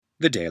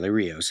The Daily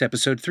Rios,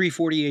 episode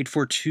 348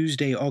 for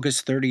Tuesday,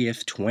 August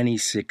 30th,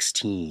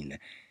 2016.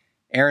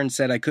 Aaron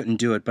said I couldn't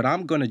do it, but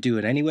I'm going to do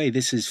it anyway.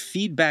 This is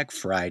Feedback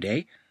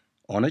Friday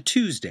on a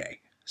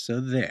Tuesday,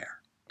 so there.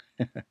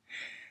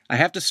 I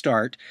have to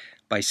start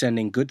by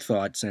sending good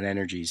thoughts and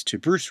energies to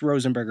Bruce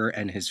Rosenberger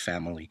and his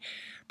family.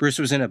 Bruce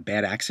was in a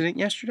bad accident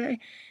yesterday,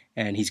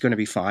 and he's going to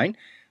be fine,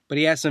 but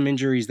he has some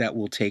injuries that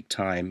will take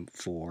time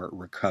for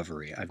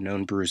recovery. I've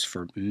known Bruce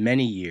for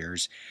many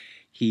years.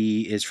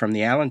 He is from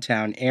the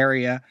Allentown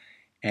area,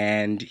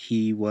 and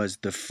he was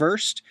the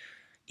first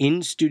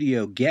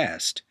in-studio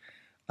guest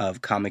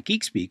of Comic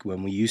Geek Speak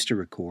when we used to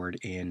record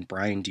in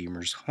Brian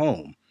Deemer's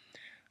home.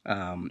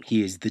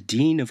 He is the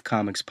Dean of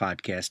Comics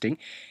Podcasting.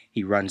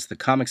 He runs the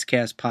Comics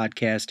Cast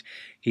podcast.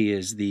 He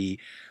is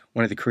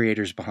one of the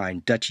creators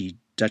behind Dutchy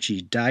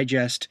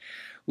Digest,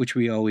 which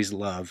we always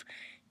love.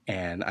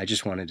 And I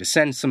just wanted to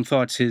send some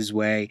thoughts his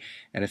way.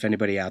 And if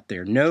anybody out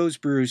there knows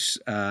Bruce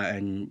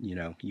and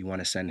you want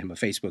to send him a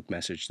Facebook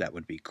message, that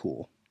would be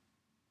cool.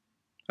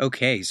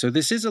 Okay, so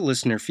this is a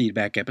listener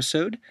feedback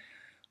episode.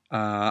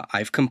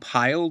 I've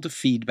compiled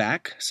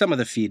feedback, some of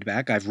the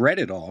feedback. I've read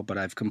it all, but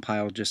I've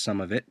compiled just some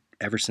of it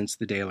ever since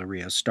the Daily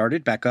Rios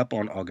started back up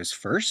on August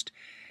 1st.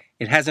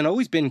 It hasn't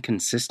always been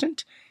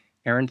consistent.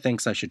 Aaron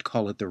thinks I should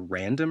call it the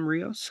Random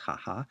Rios,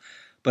 haha.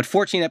 But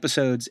 14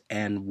 episodes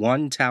and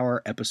one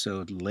Tower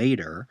episode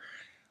later,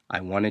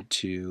 I wanted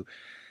to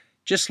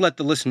just let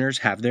the listeners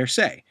have their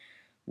say,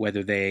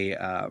 whether they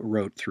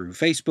wrote through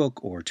Facebook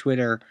or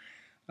Twitter,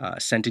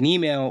 sent an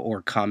email,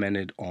 or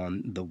commented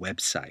on the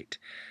website.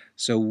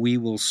 So we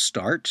will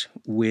start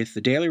with the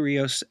Daily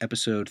Rios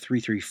episode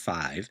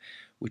 335,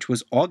 which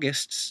was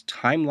August's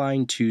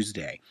Timeline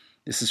Tuesday.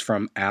 This is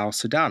from Al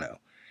Sedano.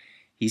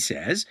 He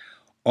says,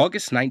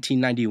 August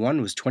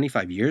 1991 was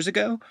 25 years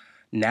ago.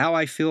 Now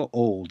I feel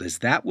old, as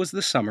that was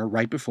the summer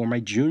right before my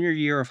junior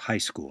year of high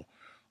school.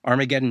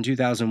 Armageddon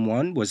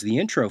 2001 was the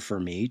intro for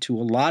me to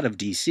a lot of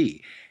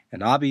DC,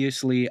 and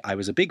obviously I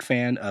was a big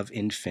fan of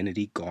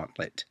Infinity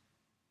Gauntlet.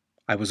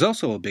 I was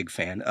also a big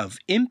fan of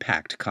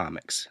Impact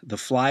Comics. The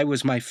Fly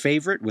was my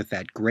favorite with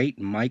that great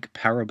Mike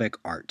Parobeck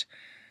art.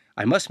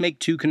 I must make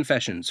two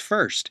confessions.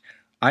 First,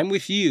 I'm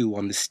with you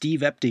on the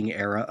Steve Epting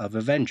era of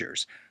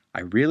Avengers.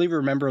 I really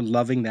remember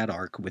loving that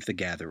arc with the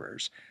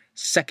Gatherers.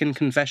 Second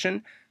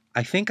confession,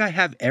 I think I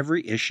have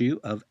every issue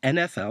of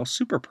NFL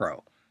Super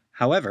Pro.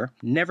 However,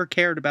 never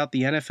cared about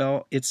the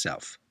NFL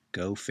itself.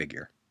 Go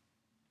figure.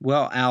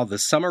 Well, Al, the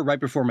summer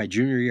right before my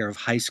junior year of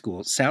high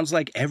school sounds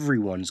like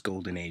everyone's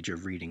golden age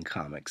of reading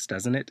comics,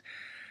 doesn't it?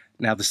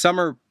 Now, the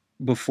summer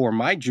before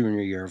my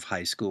junior year of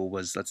high school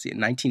was,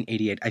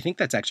 1988. I think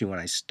that's actually when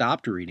I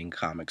stopped reading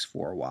comics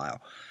for a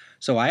while.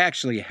 So I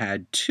actually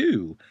had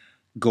two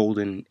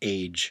golden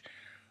age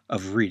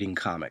of reading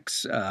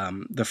comics.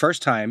 The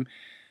first time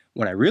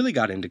when I really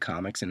got into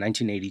comics in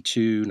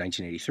 1982,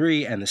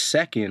 1983, and the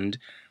second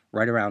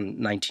right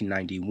around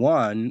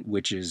 1991,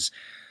 which is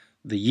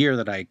the year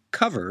that I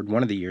covered,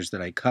 one of the years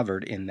that I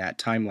covered in that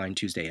Timeline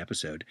Tuesday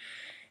episode.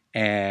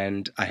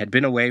 And I had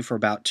been away for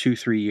about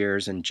 2-3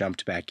 years and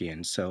jumped back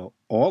in. So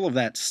all of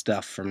that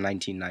stuff from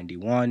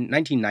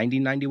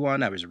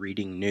 1990-91, I was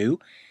reading new,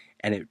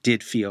 and it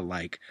did feel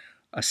like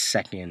a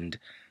second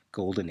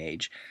golden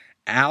age.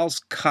 Al's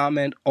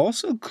comment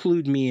also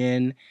clued me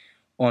in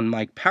on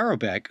Mike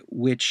Parobeck,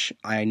 which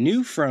I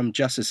knew from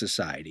Justice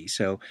Society.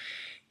 So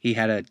he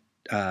had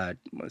I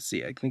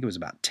think it was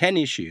about 10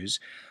 issues,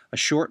 a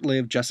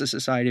short-lived Justice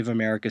Society of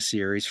America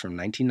series from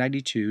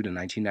 1992 to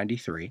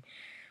 1993.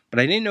 But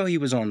I didn't know he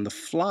was on The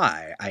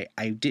Fly.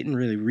 I didn't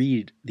really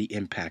read the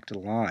Impact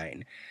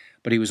line.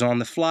 But he was on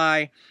The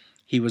Fly.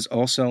 He was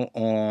also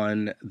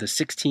on the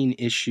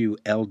 16-issue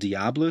El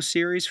Diablo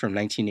series from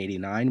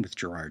 1989 with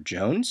Gerard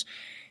Jones.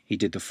 He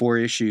did the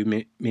 4-issue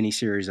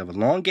miniseries of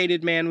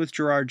Elongated Man with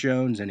Gerard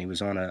Jones, and he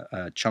was on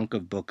a chunk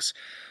of books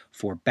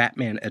for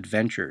Batman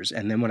Adventures.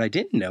 And then what I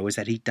didn't know is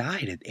that he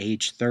died at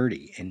age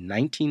 30 in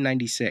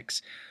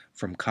 1996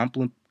 from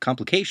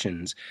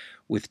complications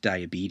with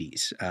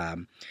diabetes.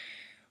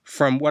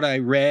 From what I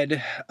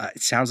read,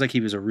 it sounds like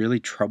he was a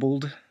really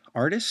troubled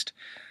artist.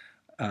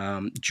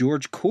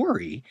 George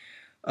Corey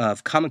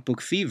of Comic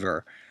Book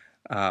Fever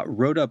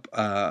wrote up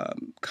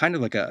kind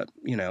of like a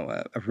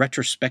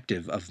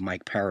retrospective of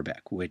Mike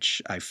Parobeck,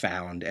 which I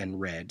found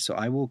and read. So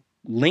I will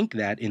link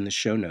that in the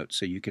show notes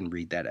so you can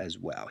read that as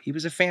well. He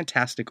was a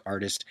fantastic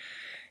artist.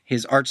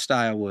 His art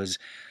style was,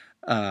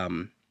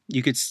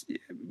 you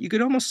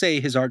could almost say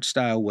his art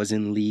style was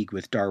in league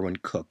with Darwin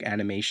Cook,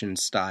 animation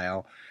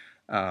style,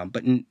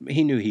 but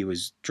he knew he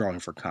was drawing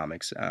for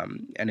comics,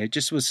 and it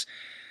just was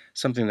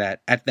something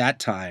that at that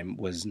time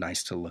was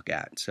nice to look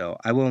at. So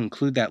I will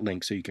include that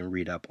link so you can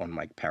read up on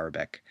Mike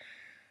Parobeck.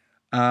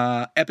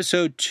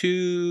 Episode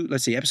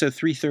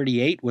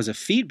 338 was a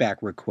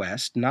feedback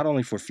request, not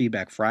only for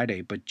Feedback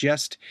Friday, but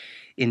just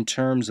in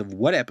terms of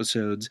what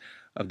episodes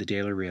of the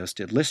Daily Rios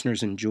did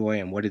listeners enjoy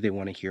and what did they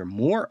want to hear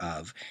more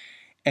of.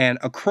 And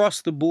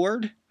across the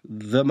board,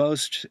 the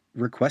most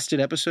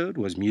requested episode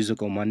was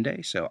Musical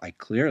Monday, so I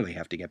clearly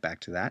have to get back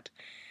to that.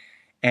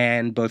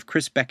 And both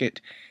Chris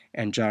Beckett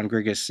and John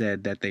Grigas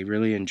said that they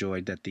really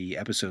enjoyed that the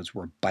episodes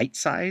were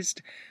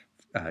bite-sized,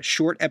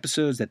 short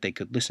episodes that they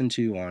could listen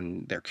to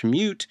on their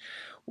commute,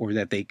 or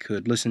that they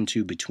could listen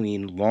to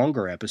between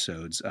longer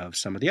episodes of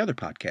some of the other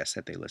podcasts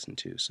that they listen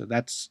to. So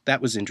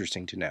that was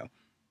interesting to know.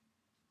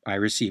 I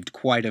received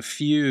quite a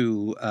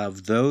few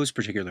of those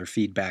particular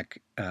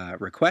feedback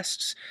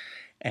requests,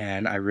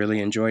 and I really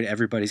enjoyed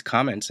everybody's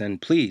comments.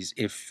 And please,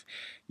 if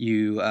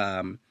you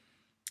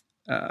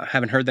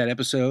haven't heard that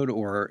episode,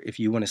 or if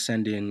you want to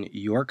send in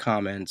your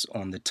comments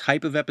on the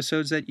type of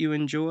episodes that you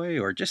enjoy,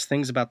 or just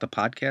things about the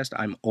podcast,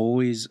 I'm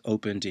always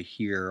open to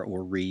hear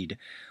or read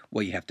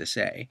what you have to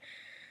say.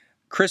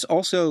 Chris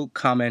also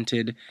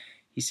commented,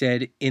 he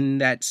said, in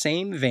that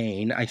same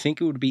vein, I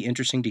think it would be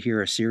interesting to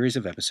hear a series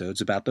of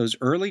episodes about those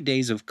early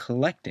days of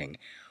collecting.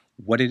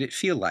 What did it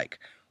feel like?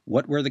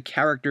 What were the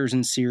characters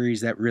in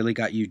series that really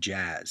got you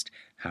jazzed?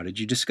 How did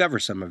you discover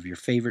some of your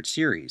favorite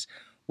series?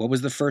 What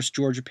was the first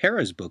George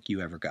Perez book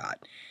you ever got?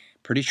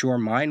 Pretty sure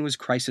mine was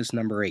Crisis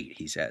Number 8,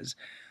 he says.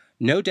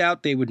 No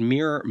doubt they would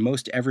mirror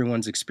most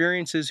everyone's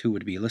experiences who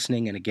would be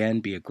listening, and again,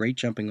 be a great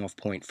jumping off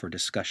point for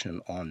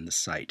discussion on the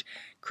site.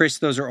 Chris,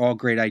 those are all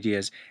great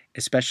ideas,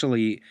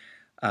 especially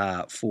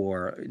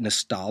for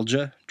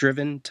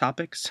nostalgia-driven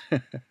topics.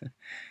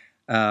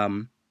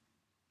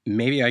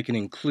 Maybe I can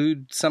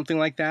include something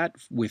like that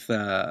with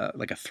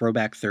like a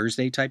Throwback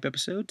Thursday type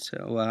episode.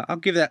 So I'll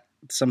give that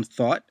some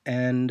thought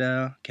and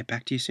get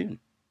back to you soon.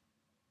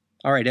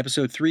 All right,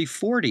 episode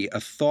 340,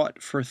 A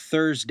Thought for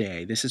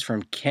Thursday. This is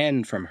from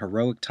Ken from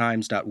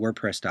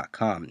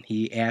heroictimes.wordpress.com.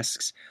 He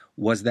asks,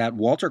 was that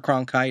Walter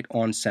Cronkite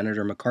on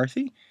Senator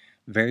McCarthy?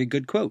 Very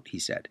good quote, he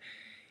said.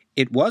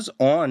 It was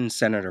on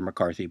Senator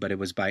McCarthy, but it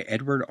was by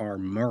Edward R.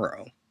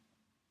 Murrow.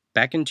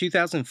 Back in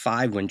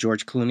 2005, when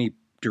George Clooney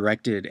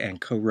directed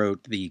and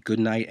co-wrote the Good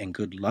Night and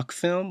Good Luck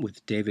film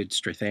with David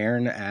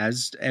Strathairn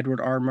as Edward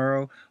R.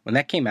 Murrow, when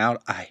that came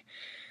out, I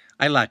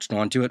latched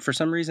onto it for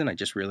some reason. I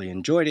just really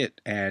enjoyed it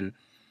and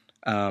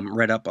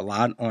read up a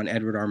lot on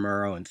Edward R.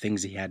 Murrow and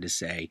things he had to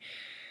say.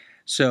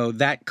 So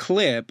that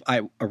clip,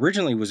 I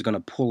originally was going to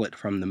pull it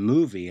from the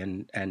movie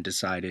and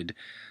decided,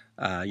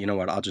 you know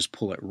what, I'll just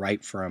pull it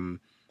right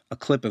from a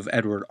clip of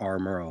Edward R.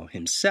 Murrow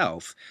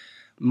himself.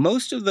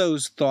 Most of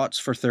those thoughts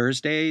for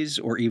Thursdays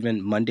or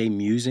even Monday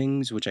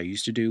musings, which I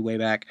used to do way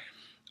back,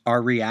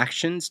 are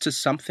reactions to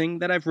something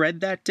that I've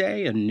read that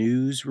day, a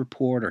news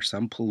report or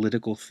some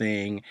political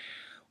thing,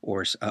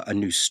 or a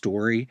new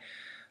story.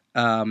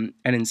 And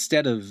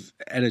instead of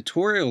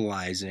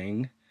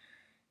editorializing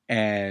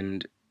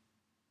and,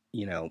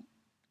 you know,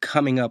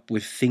 coming up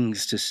with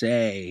things to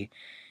say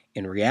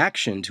in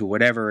reaction to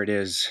whatever it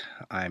is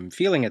I'm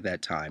feeling at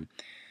that time,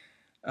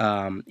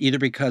 either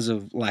because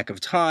of lack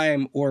of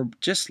time or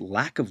just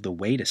lack of the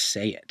way to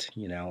say it.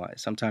 You know,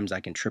 sometimes I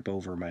can trip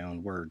over my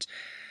own words.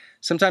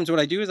 Sometimes what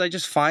I do is I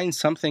just find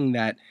something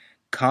that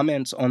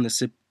comments on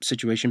the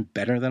situation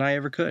better than I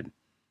ever could.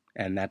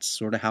 And that's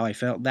sort of how I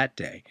felt that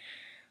day.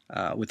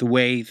 With the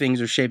way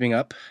things are shaping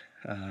up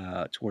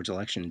towards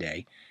Election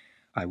Day,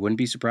 I wouldn't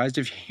be surprised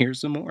if you hear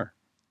some more.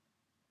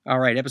 All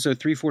right, episode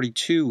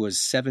 342 was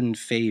 7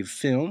 fave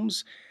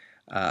films.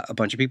 A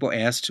bunch of people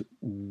asked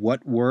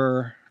what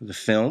were the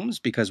films,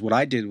 because what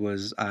I did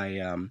was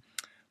I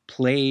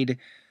played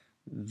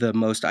the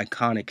most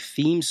iconic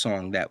theme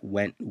song that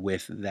went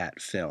with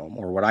that film,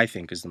 or what I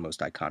think is the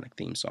most iconic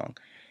theme song.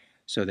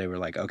 So they were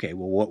like, okay,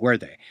 well, what were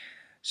they?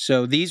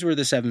 So these were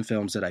the 7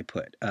 films that I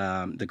put.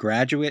 The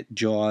Graduate,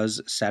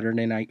 Jaws,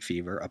 Saturday Night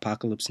Fever,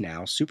 Apocalypse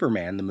Now,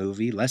 Superman, the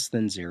movie, Less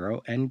Than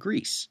Zero, and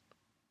Grease.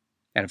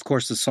 And of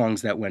course, the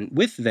songs that went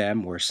with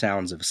them were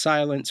Sounds of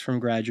Silence from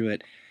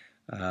Graduate,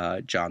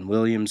 John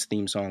Williams'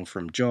 theme song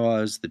from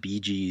Jaws, the Bee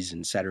Gees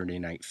in Saturday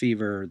Night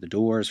Fever, The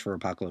Doors for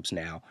Apocalypse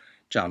Now,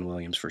 John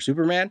Williams for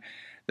Superman,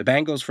 the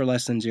Bangles for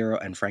Less Than Zero,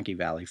 and Frankie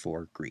Valli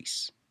for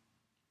Grease,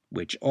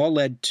 which all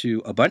led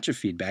to a bunch of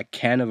feedback.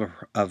 Ken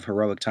of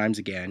Heroic Times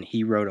again,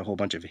 he wrote a whole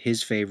bunch of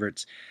his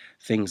favorites,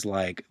 things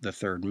like The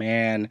Third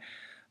Man,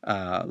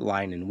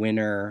 Lion and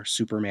Winter,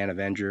 Superman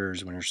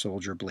Avengers, Winter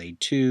Soldier, Blade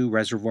 2,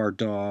 Reservoir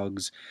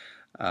Dogs.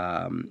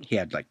 He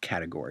had like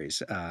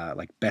categories,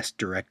 like Best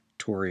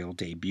Directorial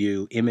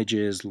Debut,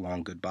 Images,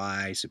 Long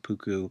Goodbye,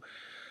 Seppuku,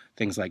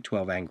 things like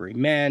 12 Angry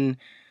Men,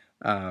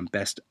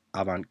 Best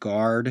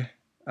Avant-Garde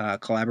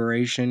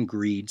Collaboration,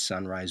 Greed,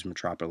 Sunrise,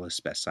 Metropolis,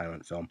 Best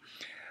Silent Film.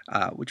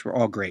 Which were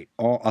all great.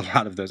 A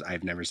lot of those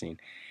I've never seen.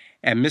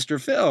 And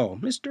Mr.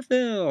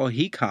 Phil,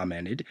 he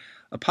commented,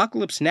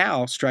 Apocalypse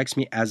Now strikes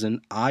me as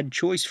an odd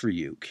choice for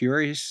you.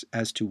 Curious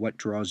as to what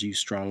draws you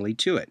strongly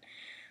to it.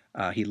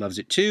 He loves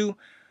it too,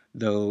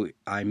 though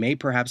I may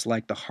perhaps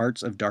like the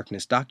Hearts of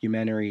Darkness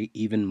documentary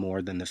even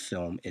more than the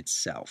film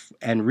itself.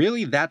 And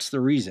really, that's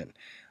the reason.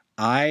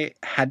 I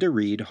had to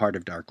read Heart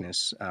of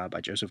Darkness by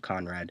Joseph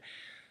Conrad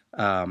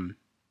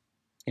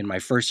in my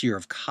first year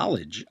of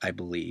college, I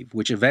believe,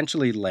 which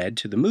eventually led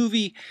to the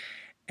movie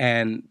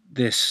and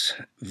this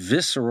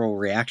visceral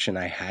reaction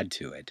I had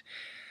to it.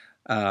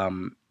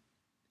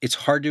 It's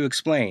hard to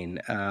explain.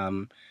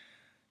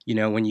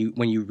 when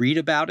you read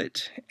about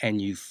it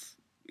and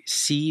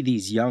see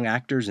these young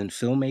actors and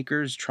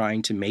filmmakers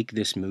trying to make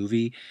this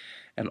movie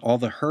and all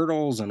the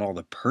hurdles and all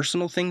the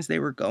personal things they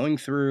were going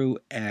through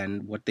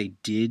and what they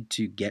did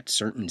to get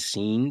certain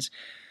scenes,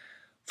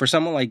 for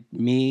someone like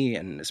me,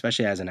 and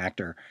especially as an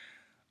actor,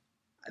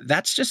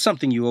 that's just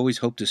something you always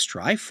hope to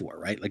strive for,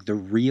 right? Like the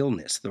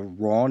realness, the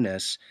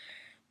rawness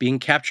being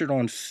captured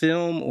on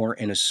film or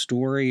in a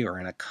story or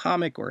in a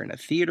comic or in a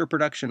theater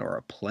production or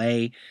a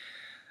play.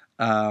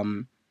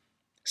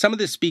 Some of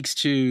this speaks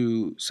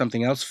to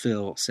something else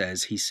Phil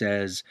says. He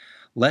says,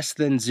 Less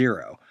Than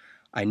Zero.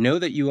 I know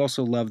that you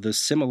also love the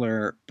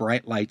similar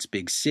Bright Lights,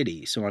 Big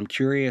City, so I'm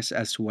curious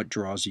as to what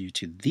draws you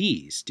to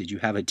these. Did you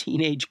have a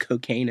teenage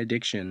cocaine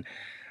addiction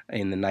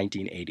in the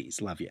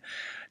 1980s? Love you.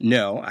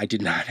 No, I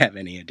did not have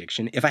any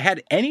addiction. If I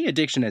had any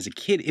addiction as a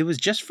kid, it was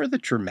just for the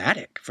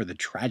dramatic, for the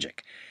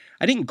tragic.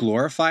 I didn't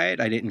glorify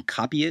it. I didn't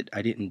copy it.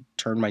 I didn't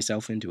turn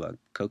myself into a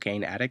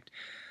cocaine addict.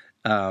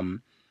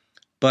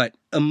 But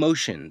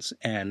emotions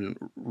and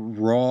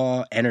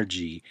raw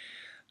energy,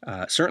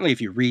 certainly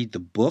if you read the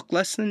book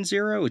Less Than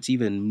Zero, it's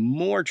even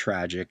more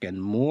tragic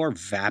and more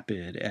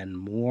vapid and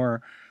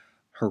more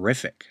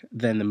horrific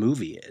than the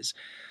movie is.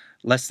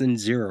 Less Than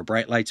Zero,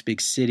 Bright Lights,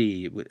 Big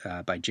City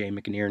by Jay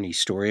McNerney,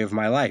 Story of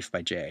My Life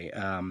by Jay.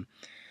 And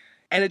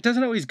it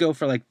doesn't always go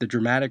for like the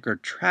dramatic or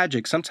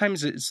tragic.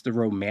 Sometimes it's the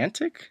romance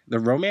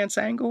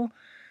angle.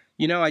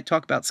 I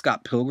talk about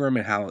Scott Pilgrim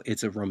and how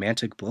it's a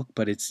romantic book,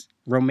 but it's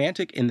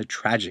romantic in the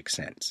tragic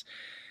sense.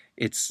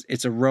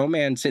 It's a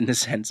romance in the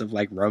sense of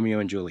like Romeo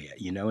and Juliet.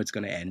 It's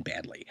going to end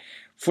badly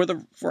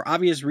for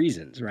obvious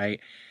reasons, right?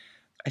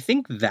 I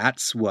think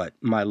that's what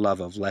my love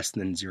of Less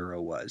Than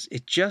Zero was.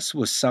 It just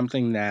was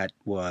something that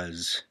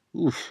was,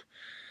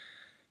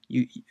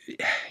 you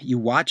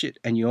watch it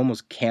and you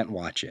almost can't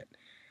watch it.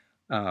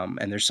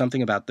 And there's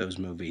something about those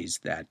movies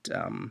that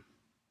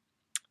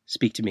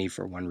speak to me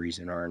for one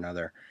reason or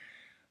another.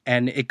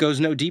 And it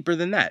goes no deeper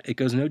than that. It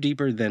goes no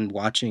deeper than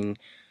watching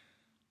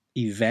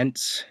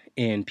events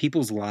in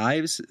people's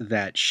lives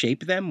that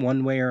shape them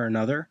one way or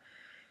another,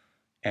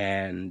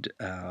 and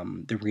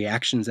the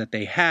reactions that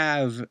they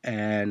have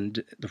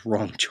and the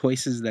wrong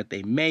choices that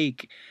they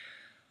make.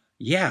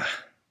 Yeah,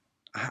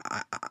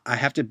 I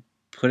have to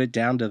put it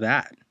down to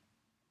that.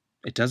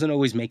 It doesn't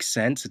always make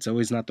sense. It's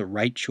always not the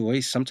right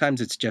choice. Sometimes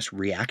it's just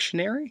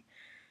reactionary.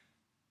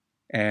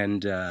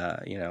 And,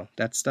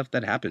 that's stuff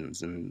that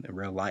happens in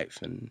real life.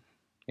 And,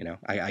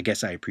 I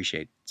guess I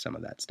appreciate some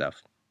of that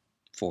stuff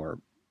for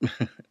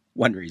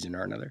one reason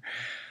or another.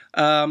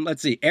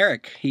 Let's see.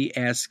 Eric, he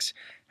asks,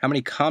 how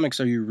many comics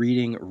are you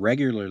reading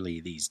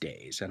regularly these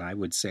days? And I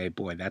would say,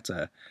 boy, that's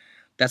a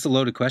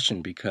loaded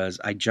question because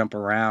I jump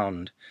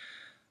around.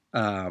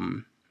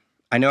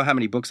 I know how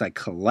many books I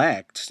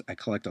collect. I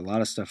collect a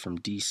lot of stuff from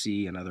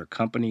DC and other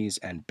companies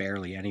and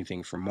barely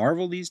anything from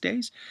Marvel these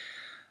days.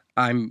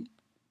 I'm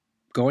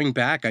going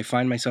back. I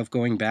find myself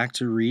going back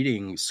to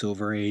reading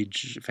Silver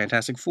Age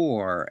Fantastic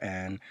Four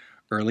and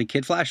early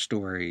Kid Flash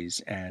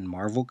stories and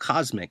Marvel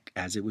Cosmic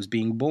as it was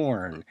being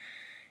born,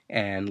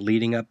 and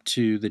leading up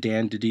to the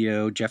Dan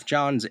DiDio, Jeff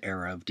Johns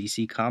era of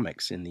DC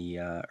Comics in the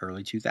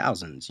early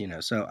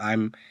 2000s. So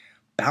I'm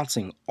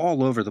bouncing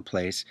all over the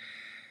place.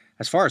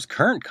 As far as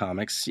current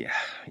comics, yeah,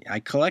 I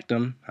collect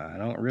them. I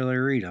don't really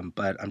read them,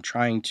 but I'm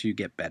trying to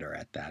get better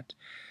at that.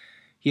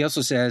 He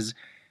also says,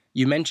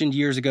 you mentioned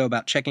years ago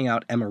about checking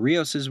out Emma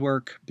Rios'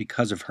 work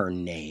because of her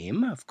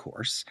name, of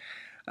course.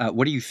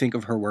 What do you think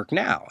of her work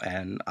now?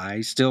 And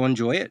I still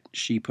enjoy it.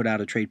 She put out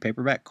a trade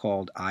paperback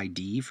called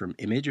ID from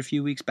Image a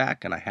few weeks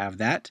back, and I have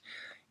that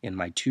in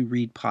my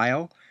to-read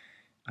pile.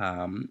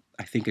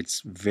 I think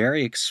it's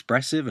very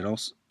expressive. It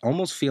also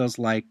almost feels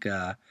like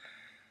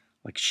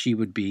she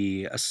would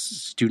be a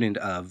student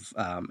of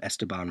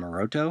Esteban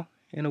Maroto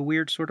in a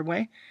weird sort of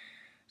way.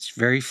 It's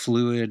very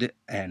fluid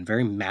and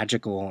very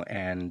magical.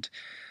 And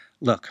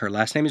look, her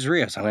last name is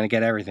Rios. I'm going to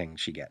get everything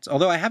she gets.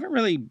 Although I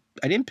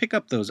didn't pick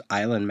up those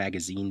Island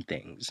magazine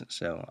things,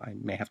 so I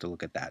may have to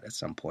look at that at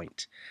some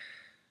point.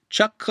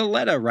 Chuck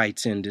Coletta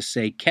writes in to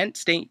say Kent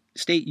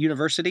State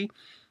University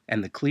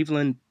and the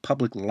Cleveland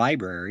Public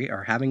Library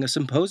are having a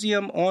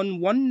symposium on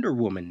Wonder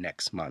Woman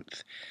next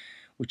month,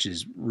 which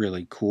is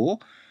really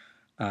cool.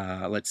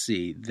 Let's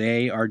see.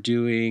 They are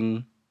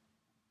doing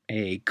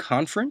a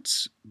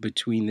conference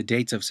between the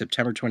dates of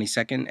September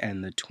 22nd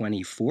and the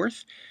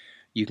 24th.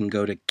 You can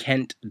go to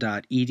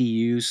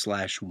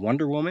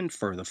kent.edu/Wonder Woman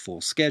for the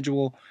full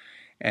schedule.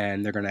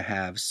 And they're going to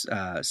have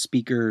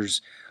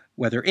speakers,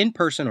 whether in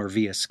person or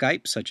via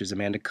Skype, such as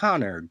Amanda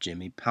Conner,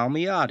 Jimmy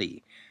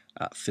Palmiotti,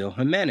 Phil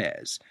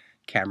Jimenez,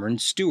 Cameron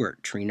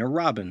Stewart, Trina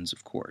Robbins,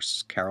 of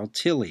course, Carol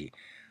Tilley.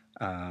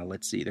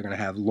 Let's see, they're going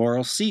to have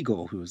Laurel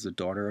Siegel, who is the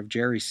daughter of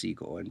Jerry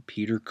Siegel, and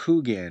Peter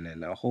Coogan,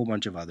 and a whole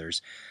bunch of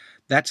others.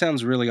 That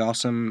sounds really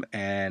awesome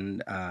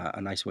and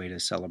a nice way to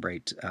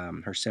celebrate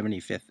her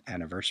 75th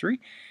anniversary.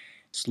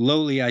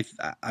 Slowly,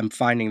 I'm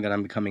finding that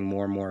I'm becoming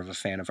more and more of a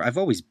fan of her. I've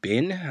always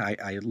been.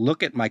 I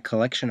look at my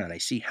collection and I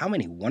see how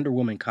many Wonder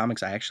Woman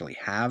comics I actually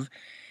have,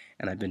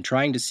 and I've been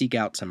trying to seek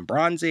out some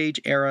Bronze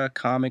Age era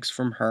comics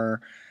from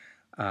her.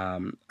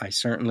 I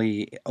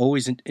certainly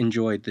always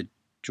enjoyed the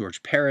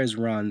George Perez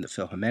run, the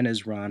Phil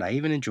Jimenez run. I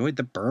even enjoyed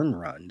the Byrne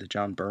run, the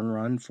John Byrne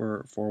run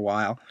for a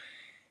while.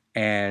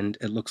 And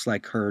it looks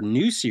like her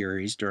new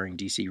series during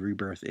DC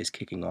Rebirth is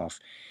kicking off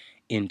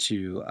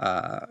into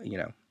a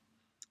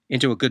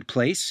good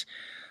place.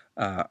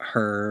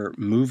 Her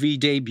movie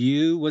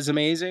debut was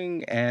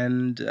amazing,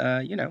 and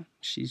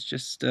she's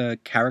just a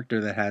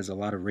character that has a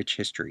lot of rich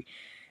history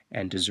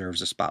and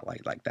deserves a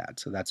spotlight like that.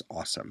 So that's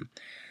awesome.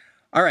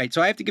 All right,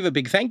 so I have to give a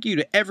big thank you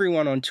to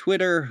everyone on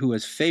Twitter who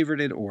has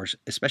favorited or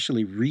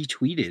especially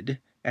retweeted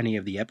any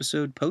of the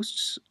episode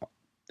posts.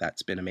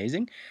 That's been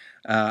amazing.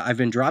 I've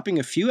been dropping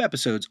a few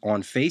episodes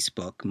on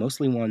Facebook,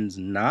 mostly ones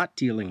not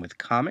dealing with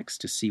comics,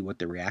 to see what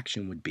the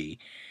reaction would be.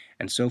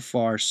 And so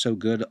far, so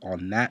good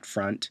on that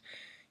front.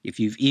 If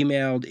you've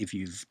emailed, if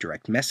you've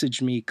direct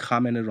messaged me,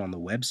 commented on the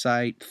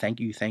website, thank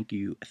you, thank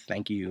you,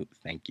 thank you,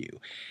 thank you.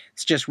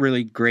 It's just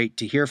really great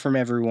to hear from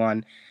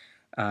everyone.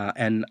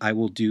 And I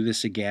will do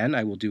this again.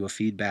 I will do a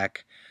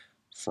feedback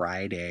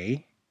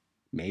Friday,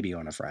 maybe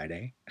on a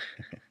Friday.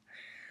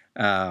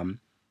 I'm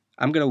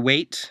going to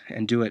wait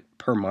and do it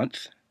per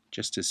month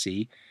just to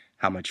see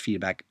how much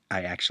feedback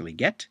I actually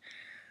get.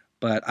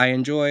 But I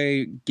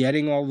enjoy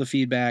getting all the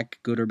feedback,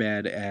 good or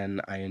bad,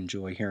 and I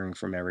enjoy hearing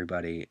from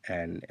everybody,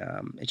 and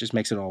it just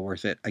makes it all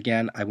worth it.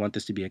 Again, I want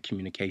this to be a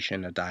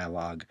communication, a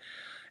dialogue,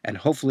 and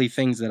hopefully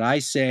things that I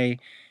say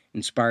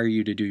inspire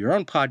you to do your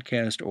own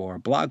podcast or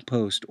blog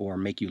post, or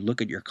make you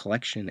look at your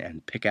collection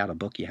and pick out a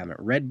book you haven't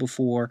read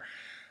before,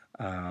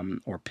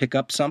 or pick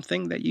up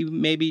something that you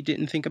maybe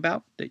didn't think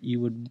about that you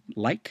would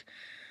like.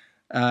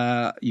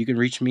 You can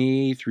reach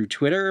me through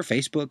Twitter,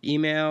 Facebook,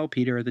 email,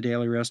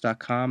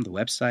 peter@thedailyrios.com, the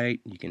website.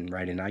 You can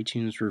write an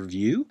iTunes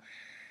review.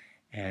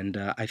 And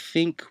I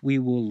think we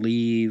will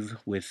leave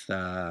with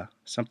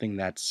something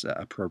that's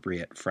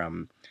appropriate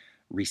from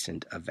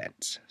recent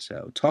events.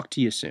 So talk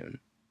to you soon.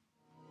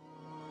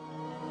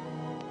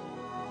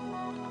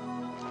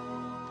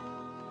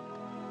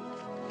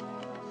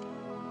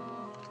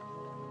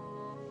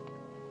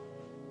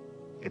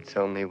 It's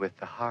only with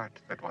the heart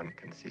that one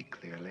can see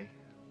clearly.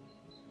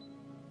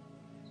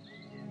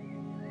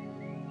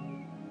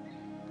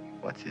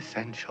 What's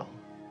essential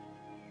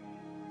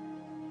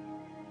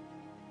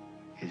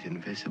is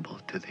invisible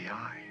to the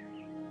eye.